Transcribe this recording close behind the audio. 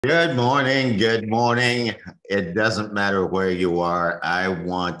Good morning. Good morning. It doesn't matter where you are.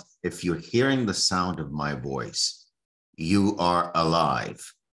 If you're hearing the sound of my voice, you are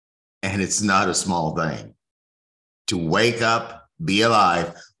alive. And it's not a small thing. To wake up, be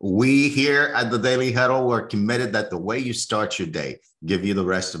alive. We here at the Daily Huddle, we're committed that the way you start your day give you the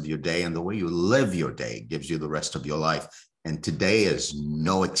rest of your day, and the way you live your day gives you the rest of your life. And today is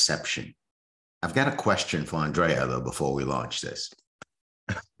no exception. I've got a question for Andrea, though, before we launch this.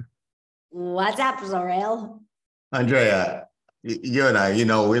 What's up, Saurel? Andrea, you and I,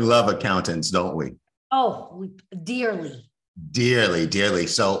 we love accountants, don't we? Oh, dearly. Dearly, dearly.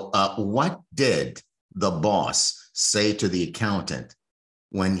 So what did the boss say to the accountant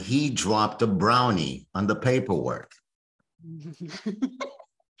when he dropped a brownie on the paperwork?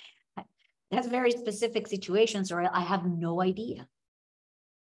 That's a very specific situation, Saurel. I have no idea.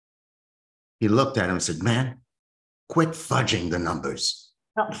 He looked at him and said, "Man, quit fudging the numbers."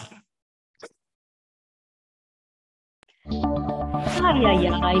 Oh. Ay, ay,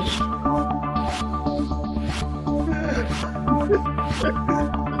 ay.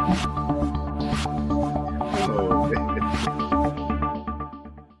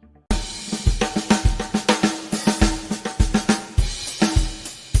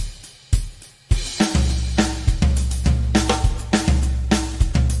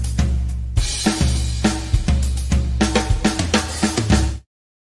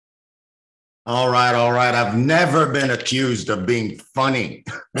 All right, all right. I've never been accused of being funny.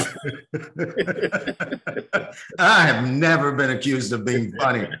 I have never been accused of being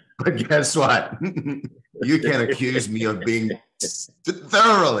funny. But guess what? You can accuse me of being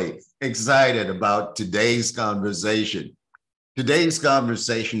thoroughly excited about today's conversation. Today's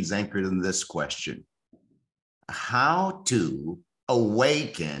conversation is anchored in this question: how to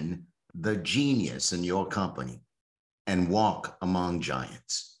awaken the genius in your company and walk among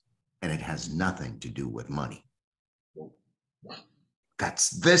giants. And it has nothing to do with money.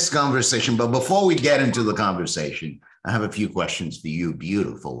 That's this conversation. But before we get into the conversation, I have a few questions for you,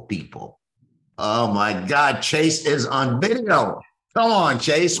 beautiful people. Oh my God, Chase is on video. Come on,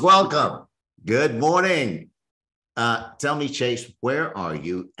 Chase, welcome. Good morning. Tell me, Chase, where are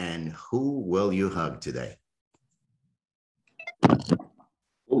you and who will you hug today?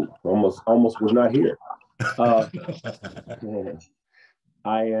 Ooh, almost was not here.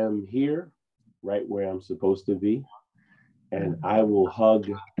 I am here right where I'm supposed to be, and I will hug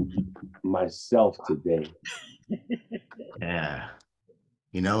myself today. Yeah.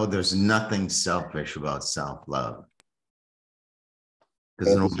 There's nothing selfish about self-love.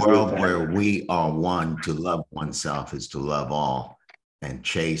 Because in a world where we are one, to love oneself is to love all. And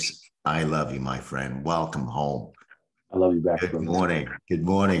Chase, I love you, my friend. Welcome home. I love you back. Good morning. Good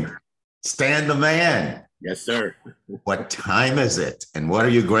morning. Stan the man. Yes, sir. What time is it? And what are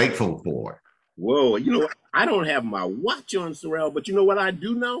you grateful for? Whoa, I don't have my watch on, Saurel, but you know what I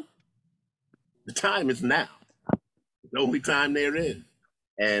do know? The time is now. It's the only time there is.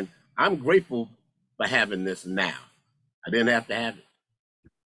 And I'm grateful for having this now. I didn't have to have it.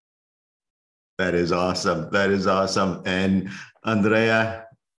 That is awesome. That is awesome. And Andrea,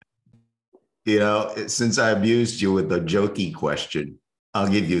 since I abused you with the jokey question, I'll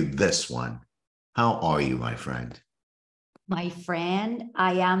give you this one. How are you, my friend? My friend,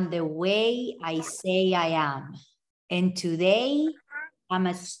 I am the way I say I am. And today, I'm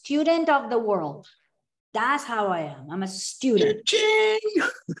a student of the world. That's how I am. I'm a student.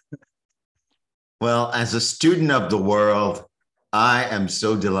 Well, as a student of the world, I am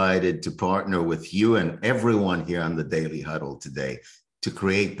so delighted to partner with you and everyone here on the Daily Huddle today to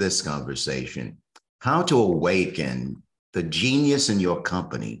create this conversation. How to awaken the genius in your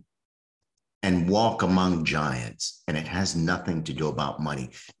company and walk among giants. And it has nothing to do about money.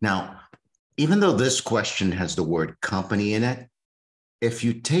 Now, even though this question has the word company in it, if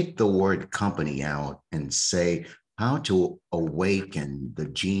you take the word company out and say, how to awaken the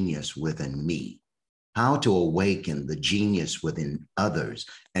genius within me, how to awaken the genius within others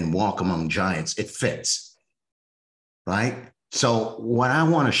and walk among giants, it fits, right? So what I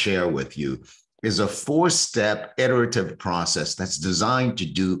want to share with you is a 4-step iterative process that's designed to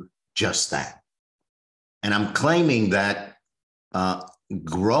do just that. And I'm claiming that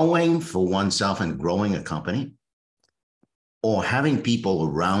growing for oneself and growing a company, or having people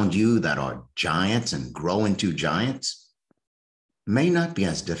around you that are giants and grow into giants, may not be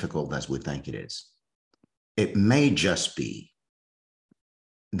as difficult as we think it is. It may just be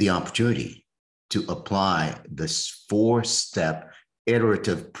the opportunity to apply this 4-step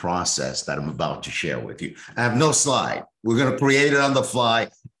iterative process that I'm about to share with you. I have no slide. We're going to create it on the fly.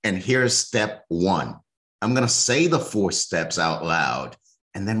 And here's step 1. I'm going to say the 4 steps out loud,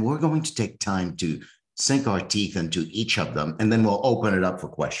 And then we're going to take time to sink our teeth into each of them, and then we'll open it up for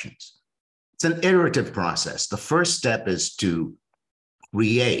questions. It's an iterative process. The first step is to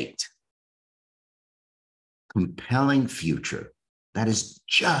create a compelling future that is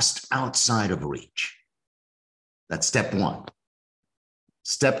just outside of reach. That's step one.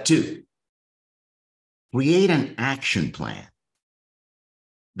 Step two, create an action plan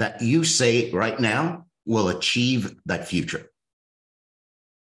that you say right now will achieve that future.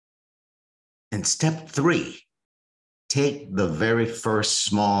 And step three, take the very first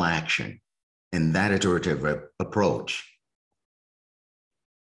small action in that iterative approach.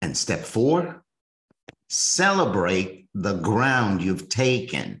 And step four, celebrate the ground you've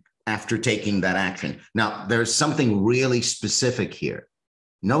taken after taking that action. Now, there's something really specific here.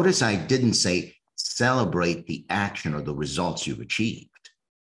 Notice I didn't say celebrate the action or the results you've achieved.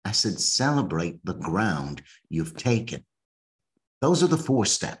 I said celebrate the ground you've taken. Those are the four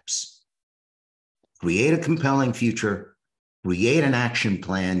steps. Create a compelling future, create an action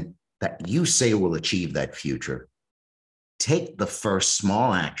plan that you say will achieve that future, take the first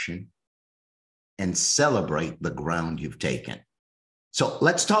small action, and celebrate the ground you've taken. So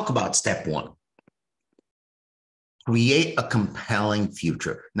let's talk about step one. Create a compelling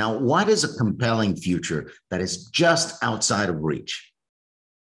future. Now, what is a compelling future that is just outside of reach?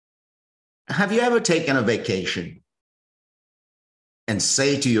 Have you ever taken a vacation and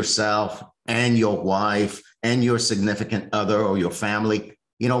say to yourself and your wife and your significant other or your family,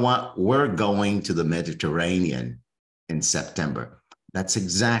 you know what, we're going to the Mediterranean in September? That's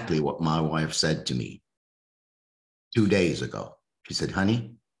exactly what my wife said to me 2 days ago. She said,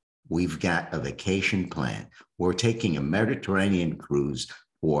 honey, we've got a vacation plan. We're taking a Mediterranean cruise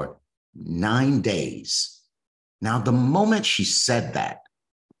for 9 days. Now, the moment she said that,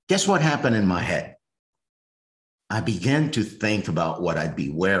 guess what happened in my head? I began to think about what I'd be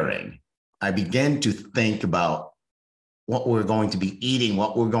wearing. I began to think about what we're going to be eating,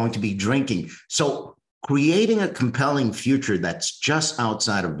 what we're going to be drinking. So creating a compelling future that's just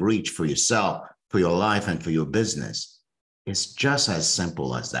outside of reach for yourself, for your life, and for your business is just as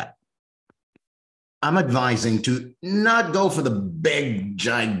simple as that. I'm advising to not go for the big,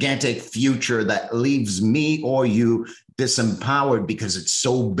 gigantic future that leaves me or you disempowered because it's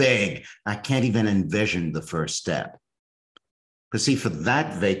so big, I can't even envision the first step. Because see, for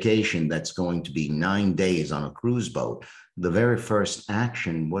that vacation that's going to be 9 days on a cruise boat, the very first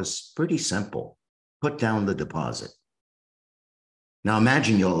action was pretty simple. Put down the deposit. Now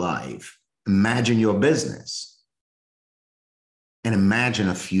imagine your life, imagine your business, and imagine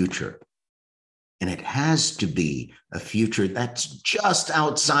a future. And it has to be a future that's just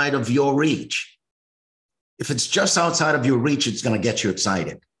outside of your reach. If it's just outside of your reach, it's going to get you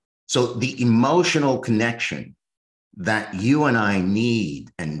excited. So the emotional connection that you and I need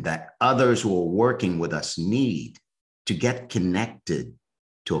and that others who are working with us need to get connected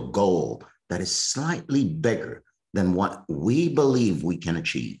to a goal that is slightly bigger than what we believe we can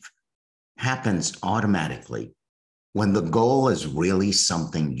achieve happens automatically when the goal is really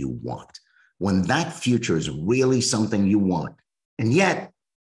something you want, when that future is really something you want, and yet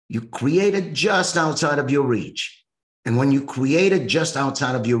you create it just outside of your reach. And when you create it just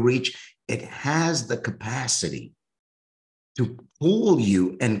outside of your reach, it has the capacity to pull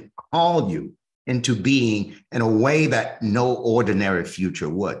you and call you into being in a way that no ordinary future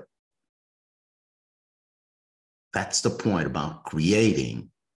would. That's the point about creating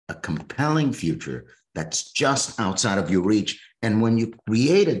a compelling future that's just outside of your reach. And when you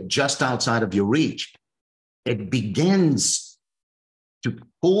create it just outside of your reach, it begins to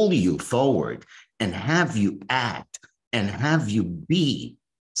pull you forward and have you act and have you be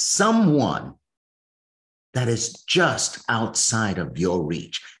someone that is just outside of your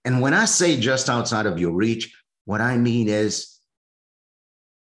reach. And when I say just outside of your reach, what I mean is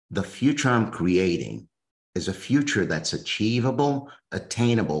the future I'm creating is a future that's achievable,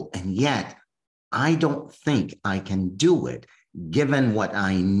 attainable, and yet I don't think I can do it given what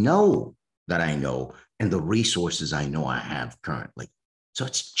I know that I know and the resources I know I have currently. So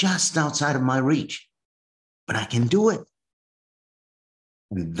it's just outside of my reach, but I can do it.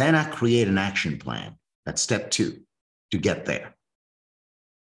 And then I create an action plan. That's step 2 to get there.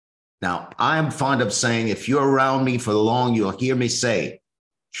 Now, I'm fond of saying, if you're around me for long, you'll hear me say,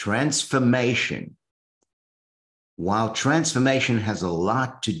 transformation. While transformation has a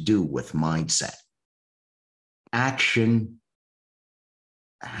lot to do with mindset, action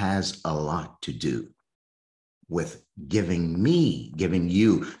has a lot to do with giving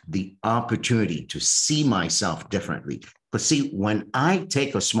you the opportunity to see myself differently. But see, when I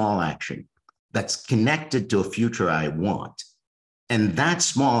take a small action that's connected to a future I want, And that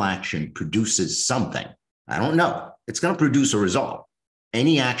small action produces something. I don't know. It's going to produce a result.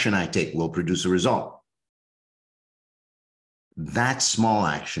 Any action I take will produce a result. That small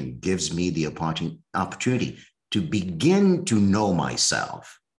action gives me the opportunity to begin to know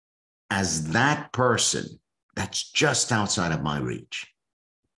myself as that person that's just outside of my reach.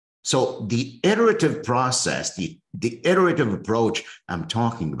 So the iterative process, the iterative approach I'm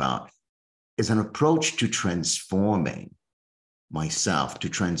talking about is an approach to transforming myself, to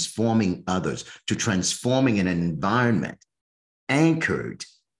transforming others, to transforming an environment anchored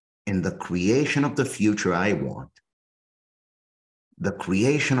in the creation of the future I want, the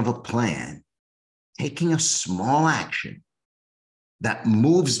creation of a plan, taking a small action that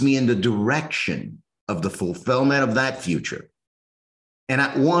moves me in the direction of the fulfillment of that future, and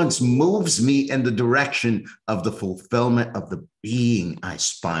at once moves me in the direction of the fulfillment of the being I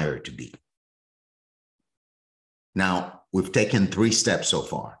aspire to be. Now, we've taken 3 steps so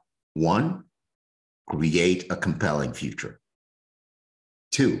far. 1, create a compelling future.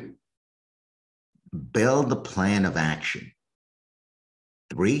 2, build a plan of action.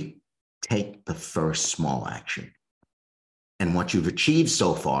 3, take the first small action. And what you've achieved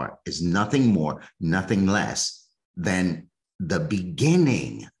so far is nothing more, nothing less than the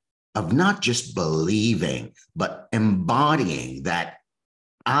beginning of not just believing, but embodying that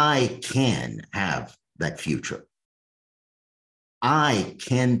I can have that future. I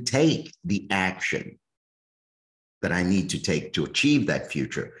can take the action that I need to take to achieve that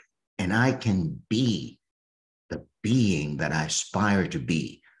future, and I can be the being that I aspire to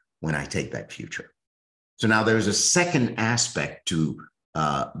be when I take that future. So now there's a second aspect to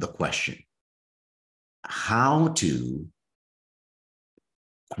the question: how to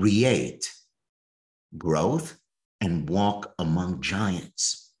create growth and walk among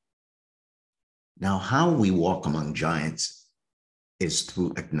giants. Now, how we walk among giants is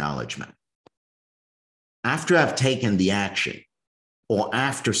through acknowledgement. After I've taken the action, or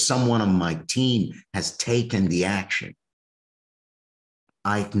after someone on my team has taken the action,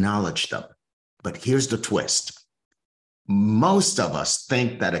 I acknowledge them. But here's the twist. Most of us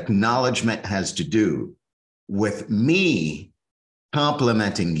think that acknowledgement has to do with me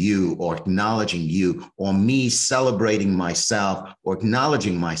complimenting you or acknowledging you, or me celebrating myself or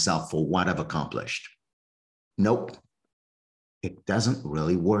acknowledging myself for what I've accomplished. Nope, it doesn't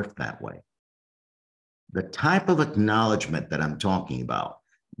really work that way. The type of acknowledgement that I'm talking about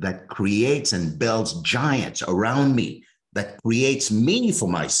that creates and builds giants around me, that creates me for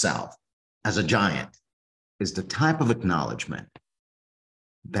myself as a giant, is the type of acknowledgement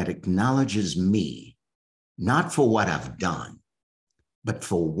that acknowledges me, not for what I've done, but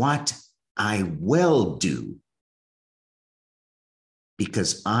for what I will do,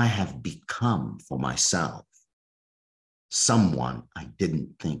 because I have become for myself someone I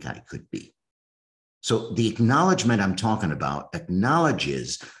didn't think I could be. So the acknowledgement I'm talking about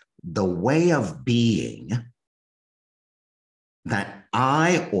acknowledges the way of being that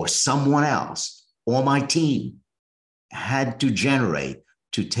I or someone else or my team had to generate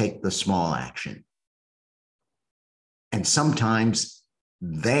to take the small action. And sometimes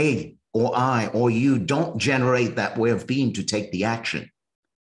they or I or you don't generate that way of being to take the action.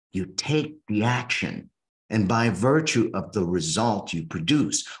 You take the action, and by virtue of the result you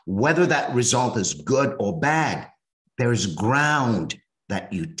produce, whether that result is good or bad, there's ground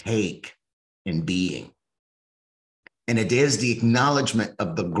that you take in being. And it is the acknowledgement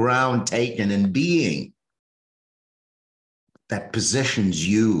of the ground taken in being that positions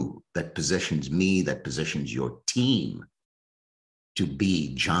you, that positions me, that positions your team to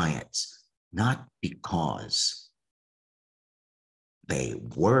be giants, not because they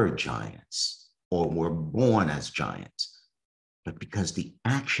were giants or were born as giants, but because the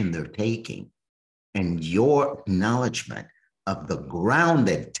action they're taking and your acknowledgement of the ground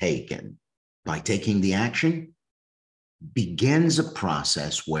they've taken by taking the action begins a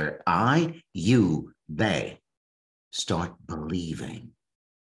process where I, you, they start believing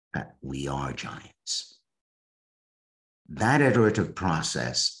that we are giants. That iterative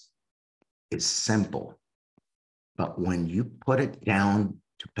process is simple, but when you put it down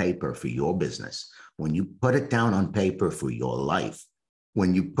to paper for your business, when you put it down on paper for your life,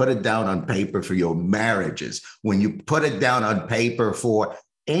 when you put it down on paper for your marriages, when you put it down on paper for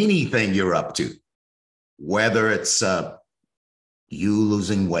anything you're up to, whether it's you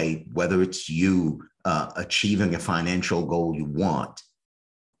losing weight, whether it's you achieving a financial goal you want,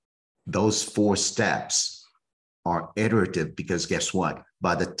 those 4 steps are iterative, because guess what?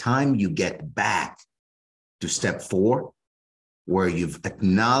 By the time you get back to step 4, where you've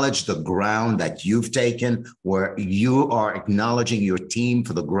acknowledged the ground that you've taken, where you are acknowledging your team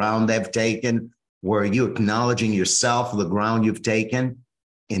for the ground they've taken, where you're acknowledging yourself for the ground you've taken,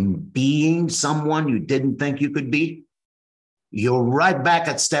 in being someone you didn't think you could be, you're right back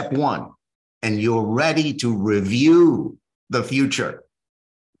at step one, and you're ready to review the future.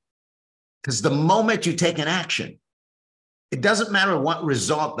 Because the moment you take an action, it doesn't matter what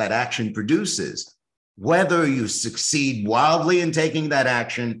result that action produces, whether you succeed wildly in taking that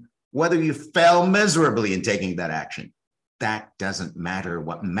action, whether you fail miserably in taking that action. That doesn't matter.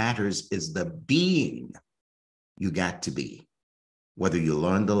 What matters is the being you got to be, whether you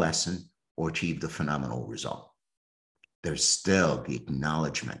learned the lesson or achieved the phenomenal result. There's still the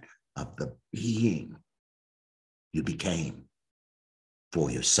acknowledgement of the being you became for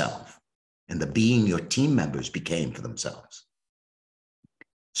yourself and the being your team members became for themselves.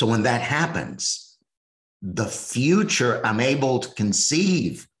 So when that happens, the future I'm able to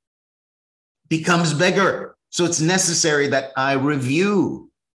conceive becomes bigger. So it's necessary that I review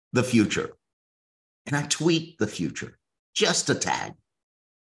the future and I tweak the future just a tad.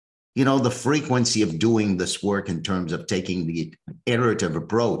 You know, the frequency of doing this work in terms of taking the iterative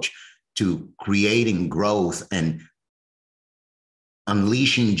approach to creating growth and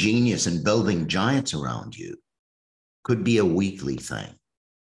unleashing genius and building giants around you could be a weekly thing,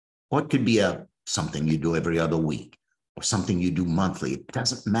 or it could be something you do every other week, or something you do monthly. It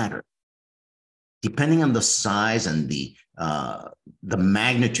doesn't matter. Depending on the size and the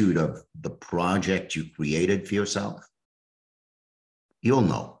magnitude of the project you created for yourself, you'll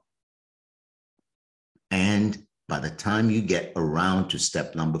know. And by the time you get around to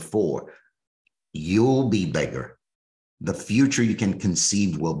step number 4, you'll be bigger. The future you can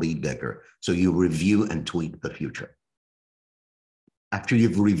conceive will be bigger. So you review and tweak the future. After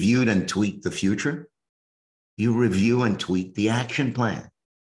you've reviewed and tweaked the future, you review and tweak the action plan.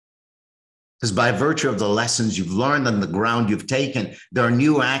 Because by virtue of the lessons you've learned and the ground you've taken, there are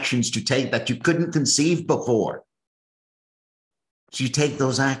new actions to take that you couldn't conceive before. So you take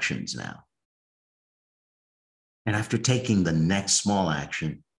those actions now. And after taking the next small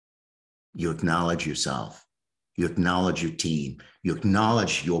action, you acknowledge yourself. You acknowledge your team. You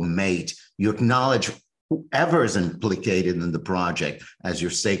acknowledge your mate. You acknowledge whoever is implicated in the project as your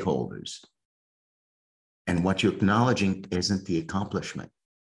stakeholders. And what you're acknowledging isn't the accomplishment.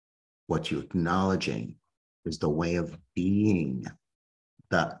 What you're acknowledging is the way of being,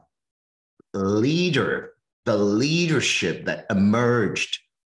 the leader, the leadership that emerged,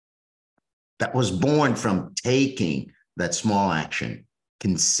 that was born from taking that small action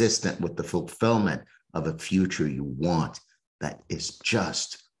consistent with the fulfillment of a future you want that is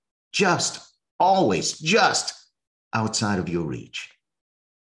just always just outside of your reach.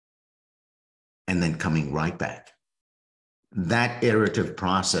 And then coming right back. That iterative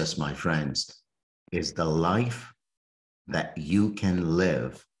process, my friends, is the life that you can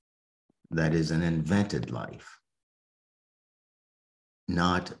live that is an invented life,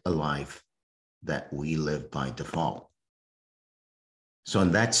 not a life that we live by default. So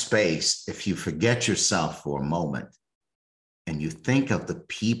in that space, if you forget yourself for a moment and you think of the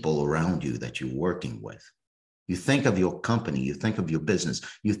people around you that you're working with, you think of your company, you think of your business,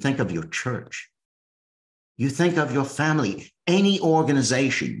 you think of your church, you think of your family, any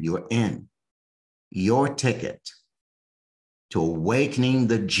organization you're in, your ticket to awakening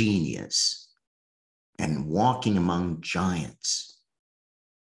the genius and walking among giants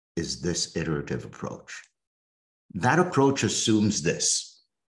is this iterative approach. That approach assumes this.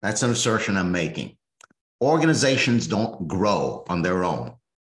 That's an assertion I'm making. Organizations don't grow on their own.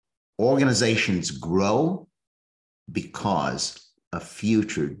 Organizations grow because a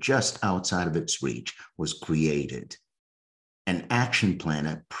future just outside of its reach was created. An action plan,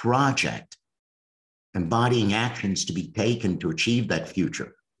 a project embodying actions to be taken to achieve that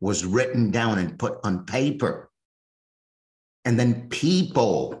future was written down and put on paper. And then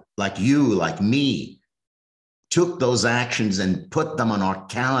people like you, like me, took those actions and put them on our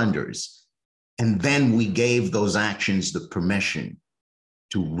calendars. And then we gave those actions the permission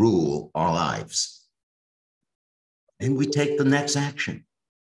to rule our lives. And we take the next action.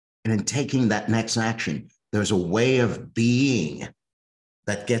 And in taking that next action, there's a way of being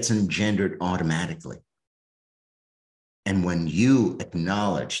that gets engendered automatically. And when you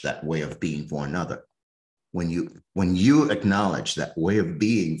acknowledge that way of being for another, when you acknowledge that way of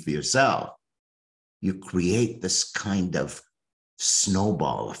being for yourself, you create this kind of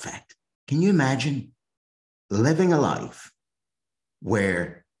snowball effect. Can you imagine living a life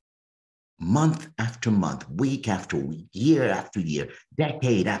where month after month, week after week, year after year,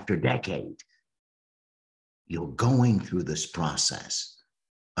 decade after decade, you're going through this process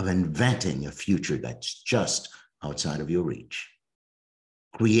of inventing a future that's just outside of your reach,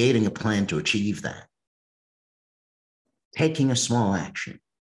 creating a plan to achieve that, taking a small action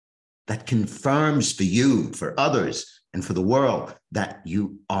that confirms for you, for others, and for the world that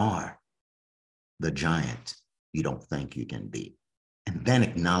you are the giant you don't think you can be. And then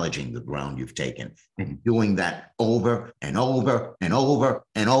acknowledging the ground you've taken and doing that over and over and over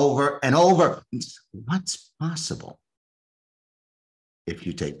and over and over. What's possible if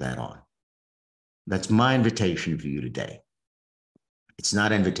you take that on? That's my invitation for you today. It's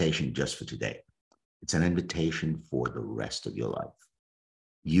not an invitation just for today. It's an invitation for the rest of your life.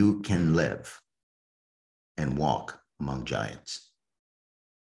 You can live and walk among giants.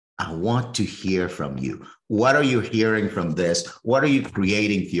 I want to hear from you. What are you hearing from this? What are you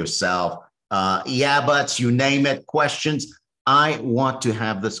creating for yourself? Yeah, buts, you name it, questions. I want to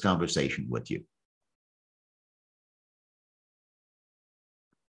have this conversation with you.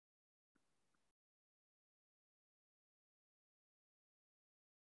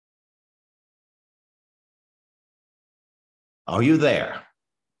 Are you there?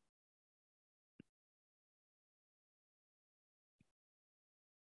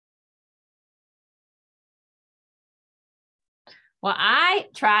 Well, I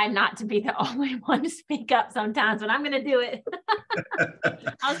try not to be the only one to speak up sometimes, but I'm going to do it.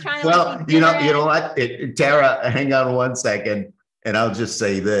 I was trying to. Well, you know what, Tara, hang on one second, and I'll just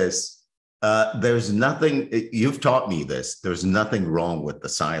say this. There's nothing, you've taught me this, there's nothing wrong with the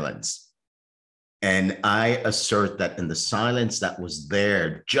silence. And I assert that in the silence that was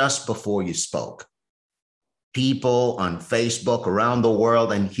there just before you spoke, people on Facebook around the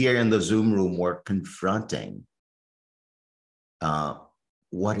world and here in the Zoom room were confronting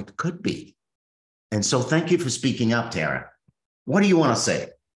what it could be. And so thank you for speaking up, Tara. What do you want to say?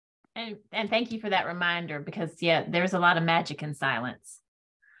 And thank you for that reminder, because yeah, there's a lot of magic in silence.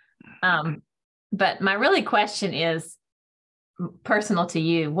 But my really question is personal to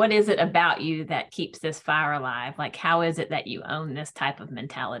you. What is it about you that keeps this fire alive? Like, how is it that you own this type of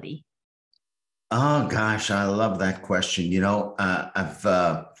mentality? Oh gosh, I love that question. You know,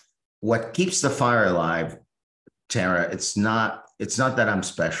 what keeps the fire alive, Tara, it's not that I'm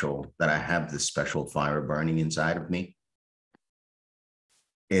special, that I have this special fire burning inside of me.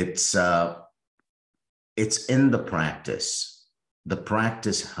 It's in the practice. The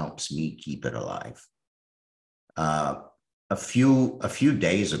practice helps me keep it alive. A few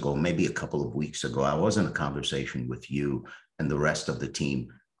days ago, maybe a couple of weeks ago, I was in a conversation with you and the rest of the team.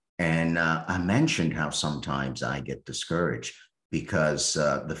 And I mentioned how sometimes I get discouraged because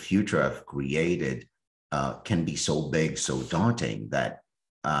the future I've created can be so big, so daunting that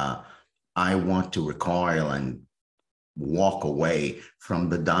I want to recoil and walk away from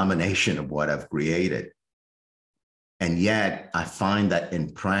the domination of what I've created. And yet I find that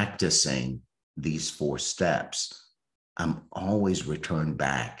in practicing these 4 steps, I'm always returned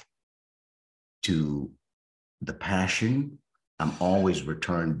back to the passion. I'm always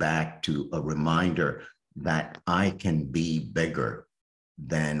returned back to a reminder that I can be bigger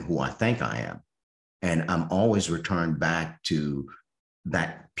than who I think I am. And I'm always returned back to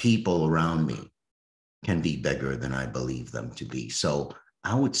that people around me can be bigger than I believe them to be. So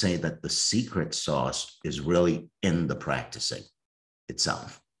I would say that the secret sauce is really in the practicing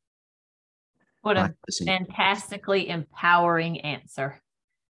itself. What a fantastically empowering answer.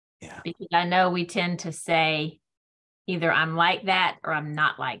 Yeah. Because I know we tend to say either I'm like that or I'm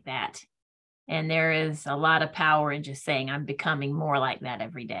not like that. And there is a lot of power in just saying I'm becoming more like that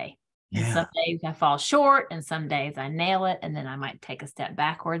every day. And some days I fall short and some days I nail it. And then I might take a step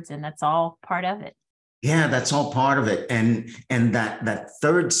backwards, and that's all part of it. Yeah, that's all part of it. And that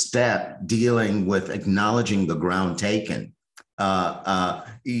third step, dealing with acknowledging the ground taken.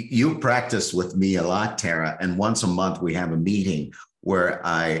 You practice with me a lot, Tara. And once a month we have a meeting where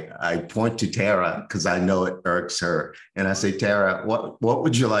I point to Tara because I know it irks her. And I say, Tara, what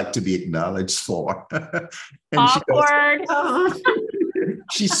would you like to be acknowledged for? And awkward. She goes, oh.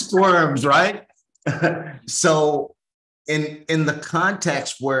 She squirms, right? So in the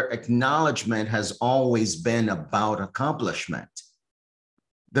context where acknowledgement has always been about accomplishment,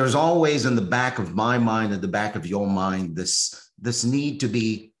 there's always in the back of my mind, in the back of your mind, this need to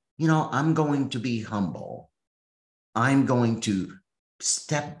be, I'm going to be humble. I'm going to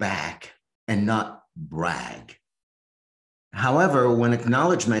step back and not brag. However, when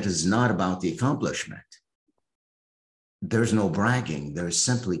acknowledgement is not about the accomplishment, there's no bragging. There's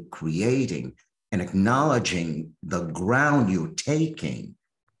simply creating and acknowledging the ground you're taking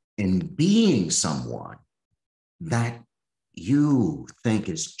in being someone that you think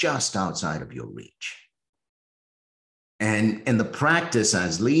is just outside of your reach. And in the practice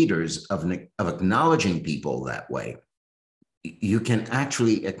as leaders of acknowledging people that way, you can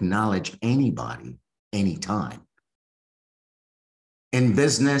actually acknowledge anybody, anytime. In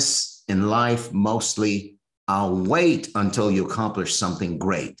business, in life, mostly, I'll wait until you accomplish something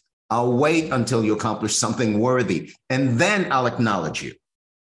great. I'll wait until you accomplish something worthy, and then I'll acknowledge you.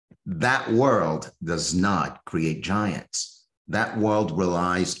 That world does not create giants. That world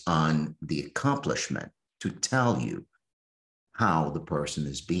relies on the accomplishment to tell you how the person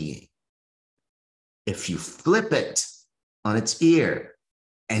is being. If you flip it on its ear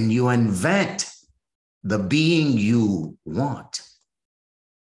and you invent the being you want,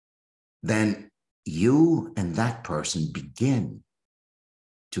 then you and that person begin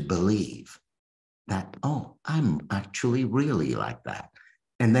to believe that, oh, I'm actually really like that.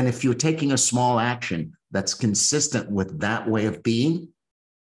 And then if you're taking a small action that's consistent with that way of being,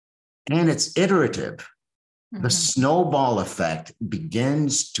 and it's iterative, the snowball effect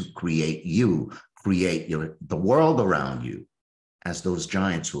begins to create the world around you as those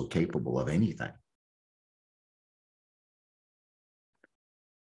giants who are capable of anything.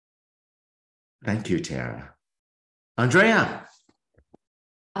 Thank you, Tara. Andrea.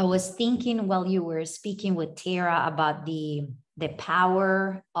 I was thinking while you were speaking with Tara about the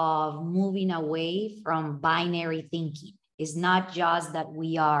power of moving away from binary thinking. It's not just that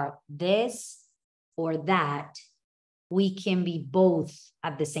we are this or that. We can be both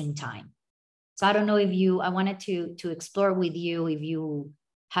at the same time. So I don't know if I wanted to explore with you if you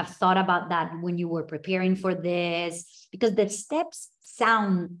have thought about that when you were preparing for this, because the steps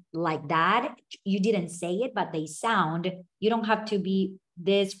sound like that. You didn't say it, but they sound. You don't have to be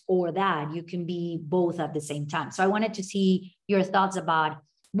this or that. You can be both at the same time. So I wanted to see your thoughts about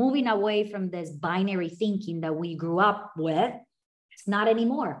moving away from this binary thinking that we grew up with. It's not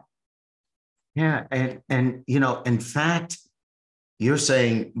anymore. Yeah, and in fact, you're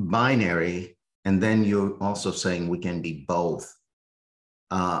saying binary, and then you're also saying we can be both.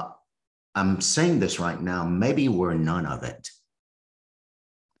 I'm saying this right now, maybe we're none of it.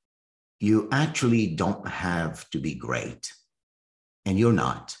 You actually don't have to be great, and you're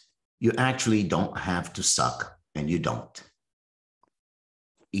not. You actually don't have to suck, and you don't.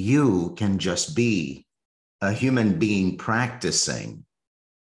 You can just be a human being practicing,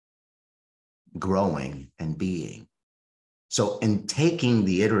 growing, and being. So in taking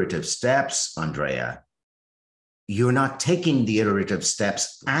the iterative steps, Andrea, you're not taking the iterative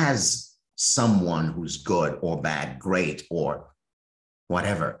steps as someone who's good or bad, great, or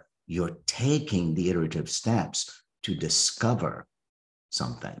whatever. You're taking the iterative steps to discover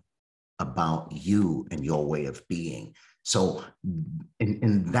something about you and your way of being. So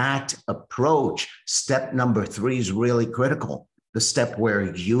in that approach, step number 3 is really critical. The step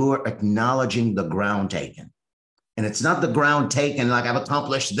where you're acknowledging the ground taken. And it's not the ground taken like I've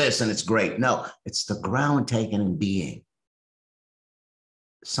accomplished this and it's great. No, it's the ground taken in being.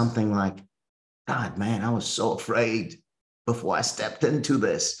 Something like, God, man, I was so afraid before I stepped into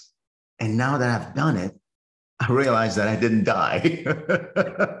this. And now that I've done it, I realized that I didn't die.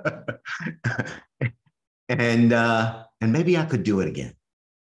 And maybe I could do it again.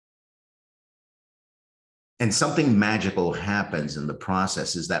 And something magical happens in the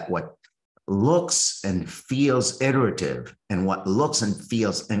process is that what looks and feels iterative and what looks and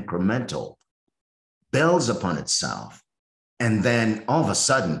feels incremental builds upon itself. And then all of a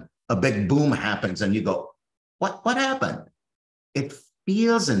sudden, a big boom happens and you go, what happened? It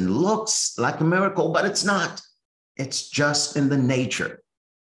feels and looks like a miracle, but it's not. It's just in the nature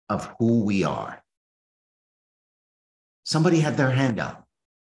of who we are. Somebody had their hand up.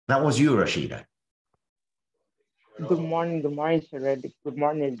 That was you, Rashida. Good morning, Saurel. Good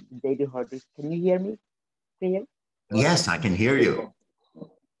morning, Daily Huddle. Can you hear me? Clear? Yes, I can hear you.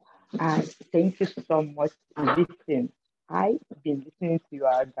 Thank you so much for listening. I've been listening to you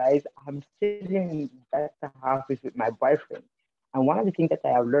guys. I'm sitting in that house with my boyfriend. And one of the things that I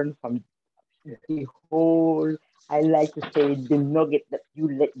have learned from the whole, I like to say, the nugget that you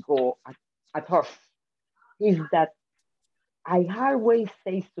let go at us, is that I always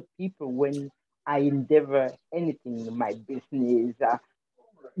say to people when I endeavor anything in my business,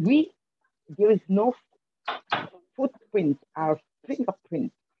 there is no footprint or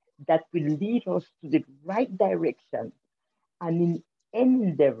fingerprint that will lead us to the right direction. And in any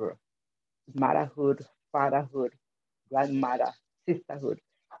endeavor, motherhood, fatherhood, grandmother, sisterhood,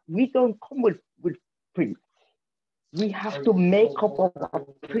 we don't come with prints. We have to make up our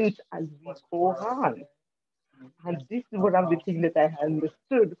prints as we go on. And this is one of the things that I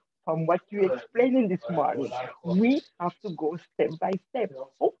understood from what you explaining this morning. We have to go step by step.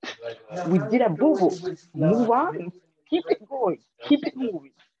 Oh, we did a boo-boo. Move on. Keep it going. Keep it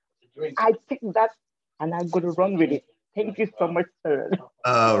moving. I take that and I'm going to run with it. Thank you so much, sir.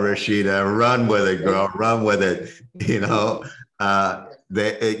 Oh, Rashida, run with it, girl. Run with it.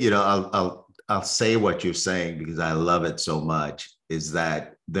 I'll say what you're saying because I love it so much. Is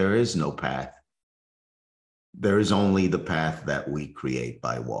that there is no path. There is only the path that we create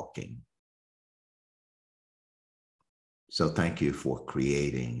by walking. So thank you for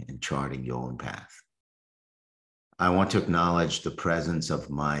creating and charting your own path. I want to acknowledge the presence of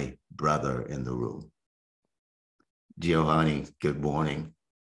my brother in the room. Giovanni, good morning.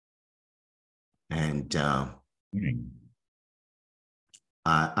 And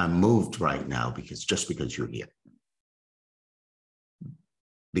I'm moved right now because you're here.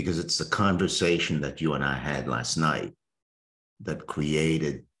 Because it's the conversation that you and I had last night that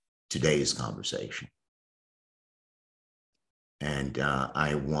created today's conversation. And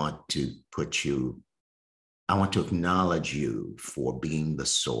I want to acknowledge you for being the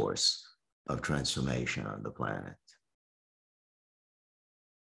source of transformation on the planet.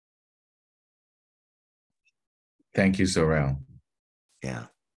 Thank you, Saurel. Yeah.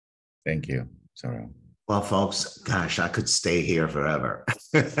 Thank you, Saurel. Well, folks, gosh, I could stay here forever.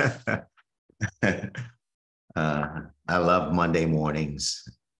 I love Monday mornings.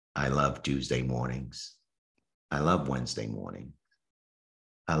 I love Tuesday mornings. I love Wednesday morning.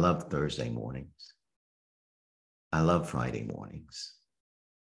 I love Thursday mornings. I love Friday mornings.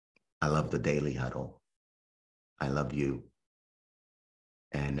 I love the Daily Huddle. I love you.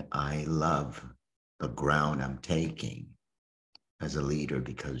 And I love the ground I'm taking as a leader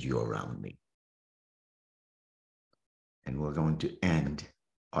because you're around me. And we're going to end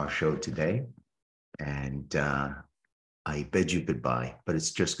our show today. And I bid you goodbye, but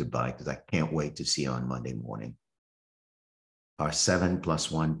it's just goodbye because I can't wait to see you on Monday morning. Our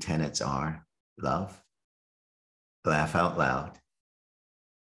 7+1 tenets are love, laugh out loud,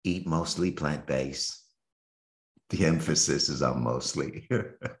 eat mostly plant-based. The emphasis is on mostly.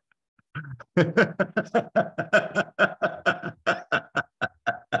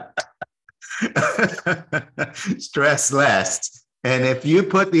 Stress less. And if you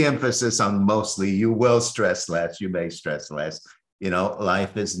put the emphasis on mostly, you will stress less. You may stress less.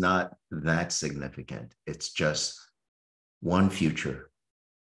 Life is not that significant. It's just one future,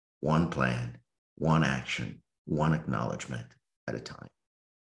 one plan, one action, one acknowledgement at a time.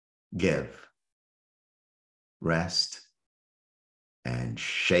 Give, rest, and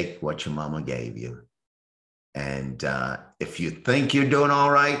shake what your mama gave you. And if you think you're doing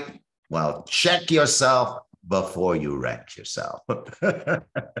all right, well, check yourself before you wreck yourself.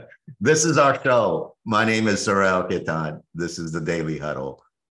 This is our show. My name is Saurel Quettan. This is the Daily Huddle.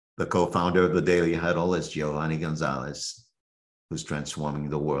 The co-founder of the Daily Huddle is Giovanni Gonzalez, who's transforming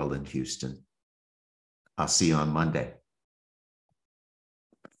the world in Houston. I'll see you on Monday.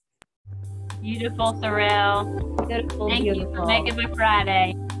 Beautiful, Saurel. Beautiful, Thank you for making my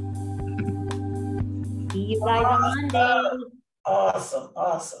Friday. See you guys on Monday.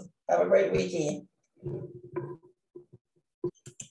 Awesome. Have a great weekend.